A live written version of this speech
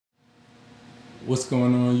What's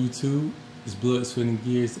going on YouTube? It's Blood, Sweat and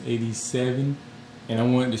Gears 87, and I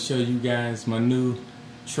wanted to show you guys my new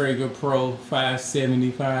Traeger Pro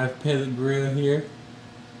 575 pellet grill here.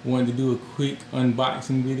 Wanted to do a quick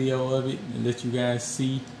unboxing video of it and let you guys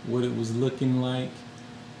see what it was looking like.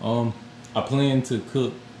 I plan to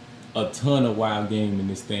cook a ton of wild game in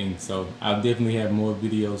this thing, so I'll definitely have more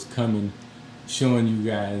videos coming showing you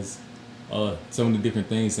guys some of the different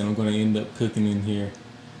things that I'm going to end up cooking in here.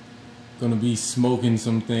 Gonna be smoking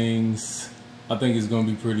some things. I think it's gonna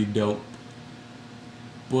be pretty dope.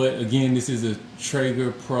 But again, this is a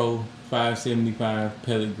Traeger Pro 575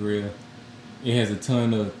 pellet grill. It has a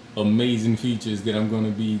ton of amazing features that I'm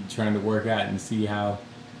gonna be trying to work out and see how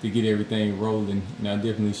to get everything rolling. And I'll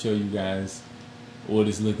definitely show you guys what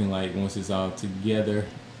it's looking like once it's all together.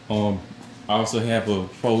 I also have a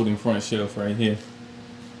folding front shelf right here.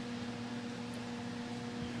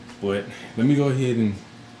 But let me go ahead and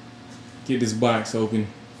get this box open,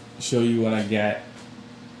 show you what I got,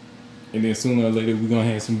 and then sooner or later we're gonna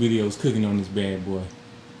have some videos cooking on this bad boy.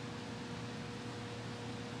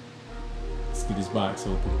 Let's get this box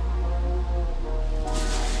open.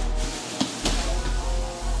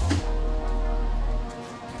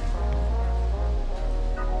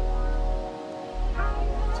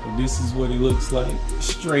 So this is what it looks like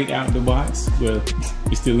straight out the box. Well,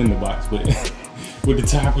 it's still in the box, but with the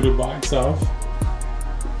top of the box off.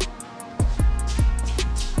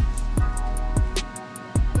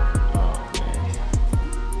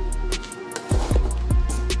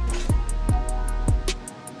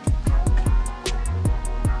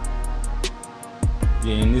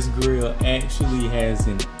 Yeah, and this grill actually has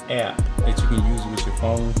an app that you can use with your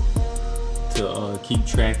phone to keep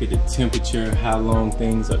track of the temperature, how long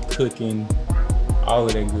things are cooking, all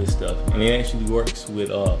of that good stuff. And it actually works with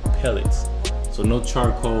pellets, so no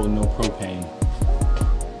charcoal, no propane.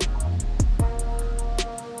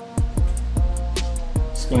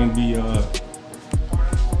 It's gonna be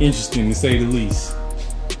interesting to say the least.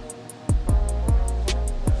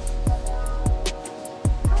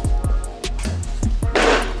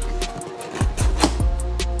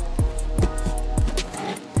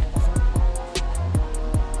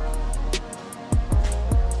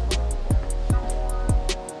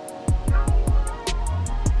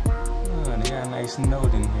 Nice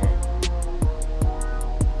note in here.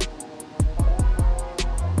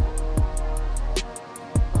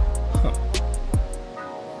 Huh.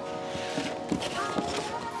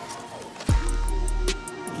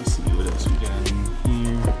 Let's see what else we got in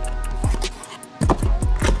here.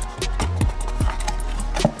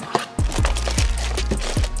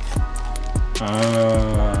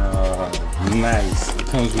 Nice. It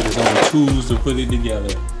comes with its own tools to put it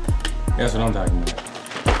together. That's what I'm talking about.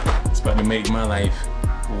 It's about to make my life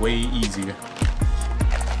way easier.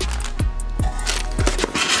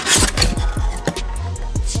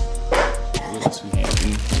 What else we have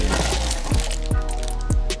in here?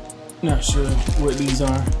 Not sure what these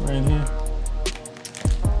are right here.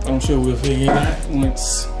 I'm sure we'll figure it out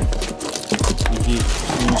once we get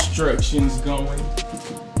the instructions going.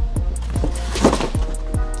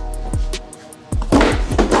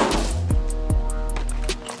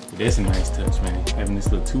 That's a nice touch, man. Having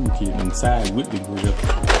this little toolkit inside with the grill.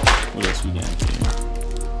 What else we got here?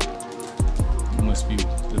 It must be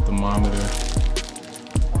the thermometer.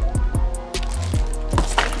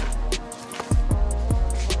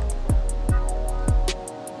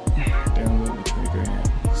 Download the Traeger app.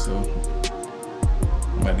 So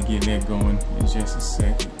I'm about to get that going in just a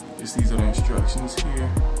second. These are the instructions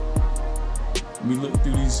here. Let me look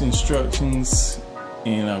through these instructions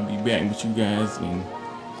and I'll be back with you guys in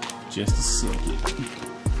just a second.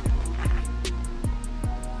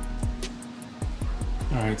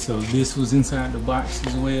 Alright, so this was inside the box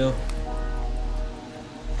as well.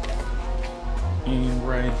 And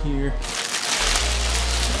right here,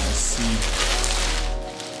 let's see.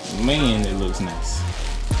 Man, it looks nice.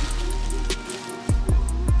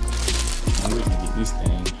 I'm ready to get this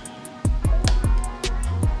thing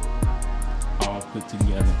all put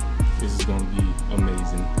together. This is gonna be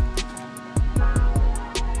amazing.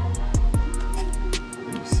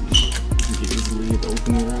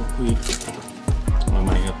 Open it real quick. I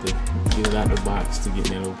might have to get it out of the box to get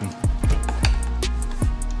that open.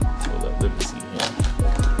 Hold up, let me see here.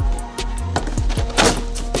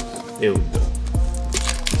 There we go.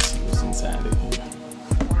 Let's see what's inside of here.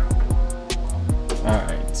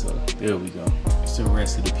 Alright, so there we go. It's the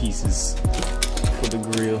rest of the pieces for the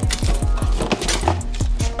grill.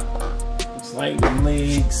 Looks like the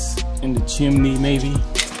legs and the chimney maybe.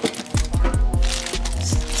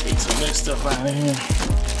 Take some of that stuff out of here.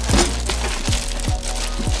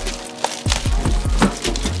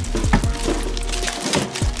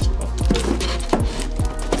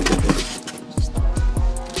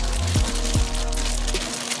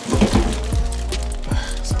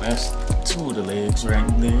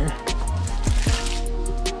 there.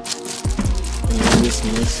 And this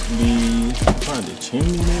must be probably the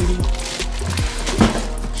chimney, maybe.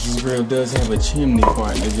 This grill does have a chimney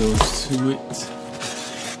part that goes to it.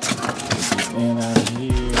 Get this end out of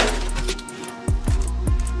here.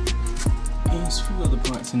 And there's a few other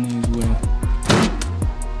parts in there as well.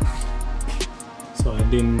 So I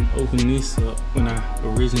didn't open this up when I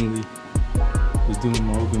originally was doing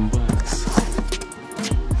my open box.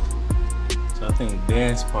 So I think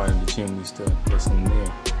that's part of the chimney stuff that's in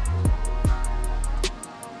there.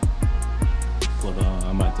 But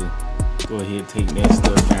I'm about to go ahead and take that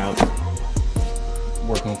stuff out,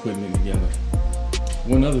 work on putting it together.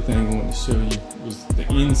 One other thing I wanted to show you was the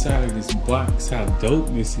inside of this box, how dope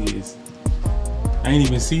this is. I didn't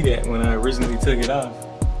even see that when I originally took it off.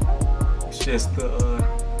 It's just the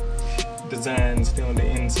design still on the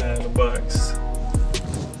inside of the box.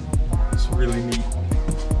 It's really neat.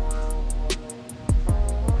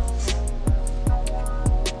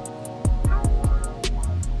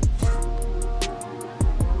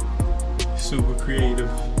 Super creative.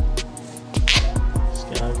 It's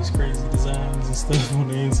got all these crazy designs and stuff on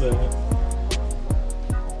the inside.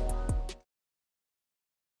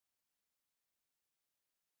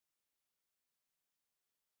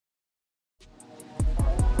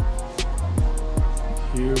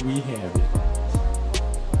 Here we have it.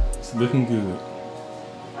 It's looking good.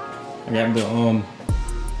 I got the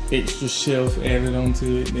extra shelf added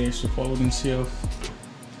onto it, the extra folding shelf.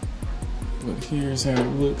 But here's how it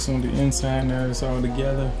looks on the inside now it's all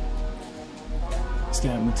together. It's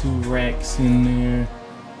got my 2 racks in there.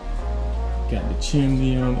 Got the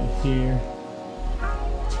chimney on it here.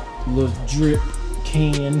 Little drip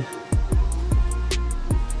can.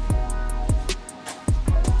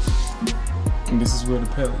 And this is where the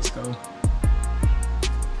pellets go.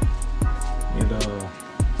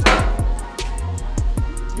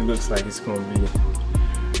 It looks like it's gonna be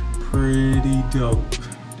pretty dope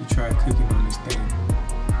to try cooking on this thing.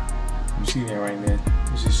 You see that right there?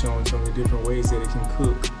 It's just showing so many different ways that it can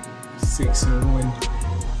cook. 6 in 1.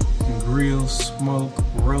 You can grill, smoke,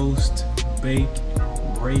 roast, bake,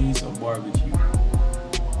 braise, or barbecue.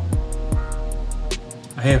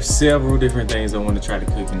 I have several different things I want to try to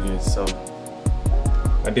cook in here, so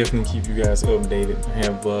I definitely keep you guys updated. I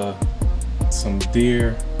have some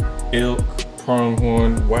deer, elk,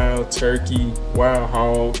 pronghorn, wild turkey, wild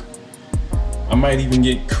hog. I might even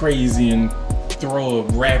get crazy and throw a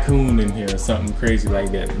raccoon in here or something crazy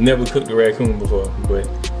like that. Never cooked a raccoon before, but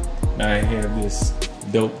now I have this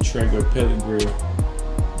dope Traeger pellet grill.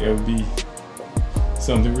 That would be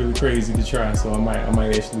something really crazy to try, so I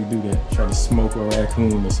might actually do that. Try to smoke a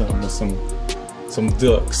raccoon or something, or some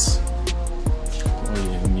ducks. Oh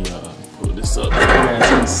yeah, let me pull this up so you guys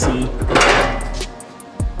can see.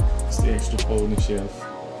 It's the extra folding shelf.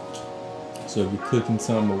 So if you're cooking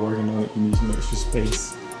something or working on it, you need some extra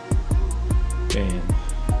space. Bam.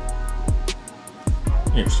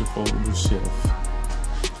 Extra foldable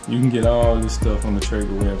shelf. You can get all this stuff on the Traeger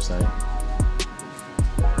website.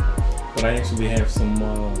 But I actually have some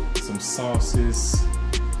sauces,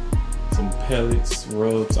 some pellets,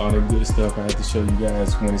 rubs, all that good stuff I have to show you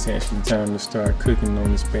guys when it's actually time to start cooking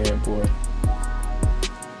on this bad boy.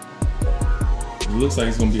 It looks like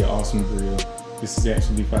it's gonna be an awesome grill. This is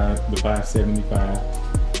actually the 575.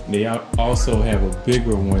 They also have a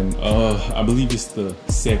bigger one. I believe it's the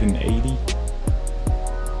 780.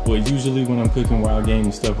 But usually when I'm cooking wild game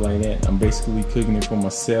and stuff like that, I'm basically cooking it for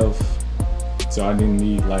myself. So I didn't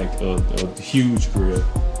need like a huge grill.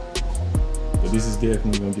 But this is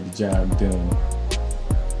definitely gonna get the job done.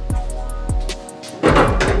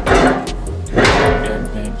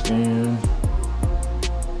 That back down.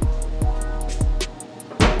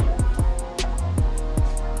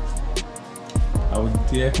 I would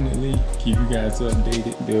definitely keep you guys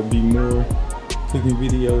updated. There'll be more cooking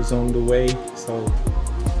videos on the way, so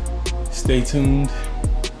stay tuned.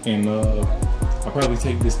 And I'll probably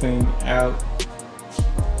take this thing out.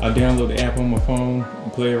 I'll download the app on my phone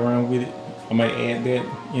and play around with it. I might add that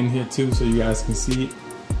in here too so you guys can see it.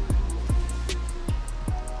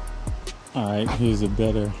 Alright, here's a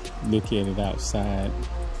better look at it outside.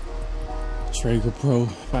 Traeger Pro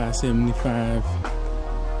 575.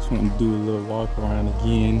 Just want to do a little walk around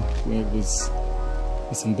again where it was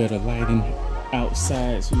with some better lighting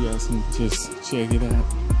outside so you guys can just check it out.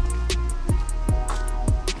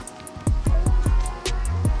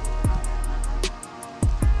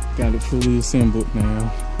 Got it fully assembled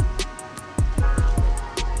now.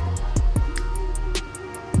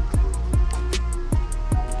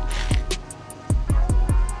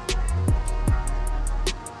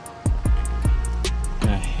 I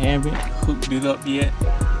haven't hooked it up yet.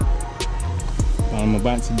 I'm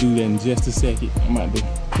about to do that in just a second. I'm about to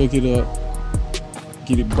hook it up,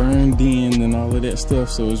 get it burned in and all of that stuff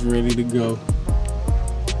so it's ready to go.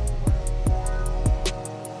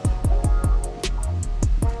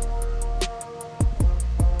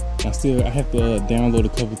 I have to download a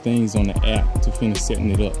couple things on the app to finish setting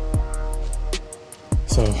it up.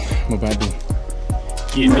 So I'm about to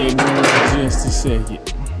get that going in just a second.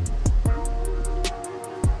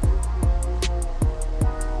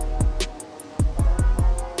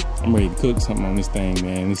 I'm ready to cook something on this thing,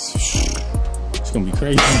 man. It's gonna be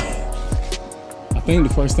crazy. I think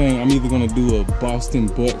the first thing, I'm either gonna do a Boston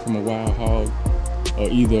butt from a wild hog or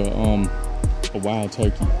either a wild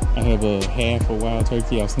turkey. I have a half a wild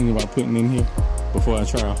turkey I was thinking about putting in here before I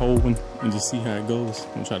try a whole one and just see how it goes.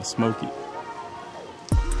 I'm gonna try to smoke it.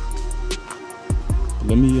 But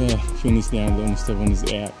let me finish downloading stuff on this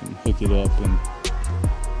app and hook it up and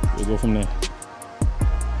we'll go from there.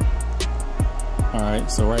 Alright,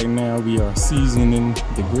 so right now we are seasoning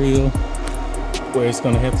the grill where it's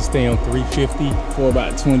gonna have to stay on 350 for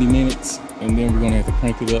about 20 minutes and then we're gonna have to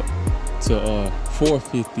crank it up to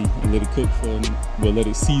 450 and let it cook we'll let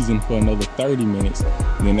it season for another 30 minutes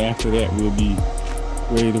and then after that we'll be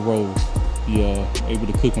ready to roll, be able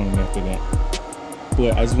to cook on them after that.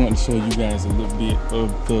 But I just wanted to show you guys a little bit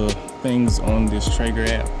of the things on this Traeger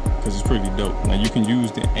app because it's pretty dope. Now you can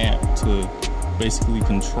use the app to basically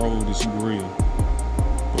control this grill,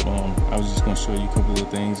 but I was just gonna show you a couple of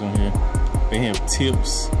things on here. They have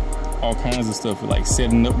tips, all kinds of stuff for like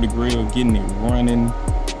setting up the grill, getting it running,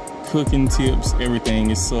 cooking tips,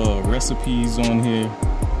 everything. It's recipes on here.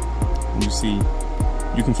 You see,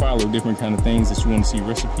 you can follow different kind of things that you want to see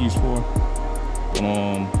recipes for.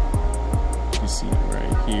 You see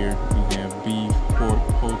right here, we have beef, pork,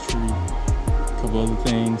 poultry, a couple other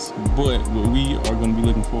things. But what we are going to be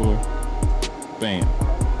looking for, bam,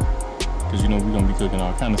 because you know we're going to be cooking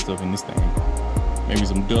all kind of stuff in this thing. Maybe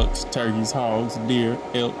some ducks, turkeys, hogs, deer,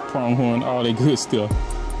 elk, pronghorn, all that good stuff.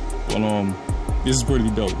 But this is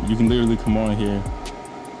pretty dope. You can literally come on here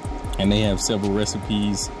and they have several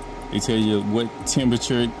recipes. They tell you what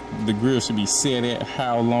temperature the grill should be set at,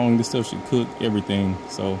 how long this stuff should cook, everything.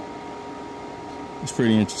 So it's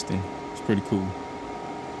pretty interesting. It's pretty cool.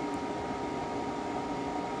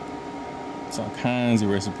 There's all kinds of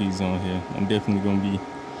recipes on here. I'm definitely gonna be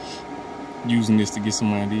using this to get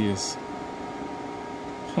some ideas.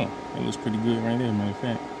 Huh, that looks pretty good right there, matter of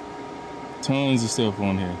fact. Tons of stuff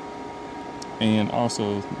on here. And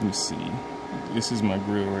also, let me see, this is my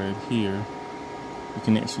grill right here. You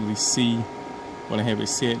can actually see what I have it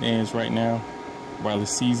set as right now while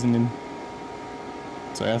it's seasoning.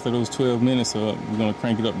 So after those 12 minutes are up, we're gonna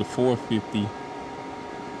crank it up to 450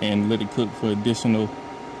 and let it cook for additional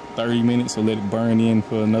 30 minutes or let it burn in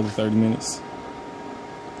for another 30 minutes.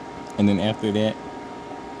 And then after that,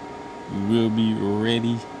 we will be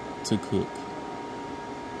ready to cook.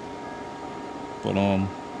 But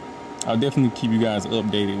I'll definitely keep you guys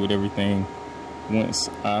updated with everything. Once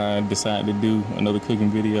I decide to do another cooking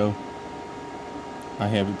video, I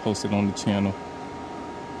have it posted on the channel.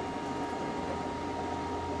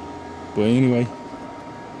 But anyway,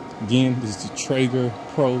 again, this is the Traeger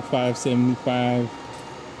Pro 575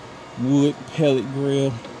 wood pellet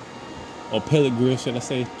grill, or pellet grill should I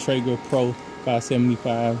say, Traeger Pro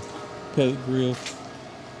 575 pellet grill.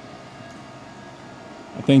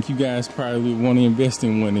 I think you guys probably want to invest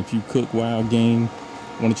in one if you cook wild game,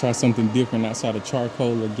 want to try something different outside of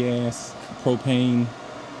charcoal or gas, propane.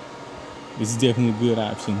 This is definitely a good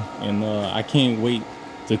option, and I can't wait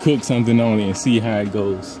to cook something on it and see how it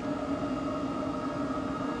goes.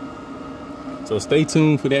 So stay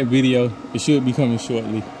tuned for that video. It should be coming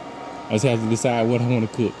shortly. I just have to decide what I want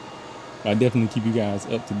to cook. I'll definitely keep you guys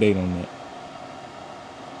up to date on that.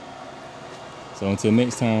 So until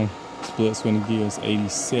next time, it's Blood, Sweat, and Gears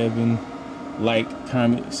 87. Like,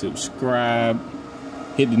 comment, subscribe,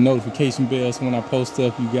 hit the notification bell so when I post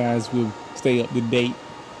stuff, you guys will stay up to date.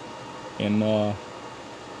 And I'll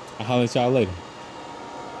holler at y'all later.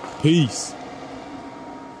 Peace.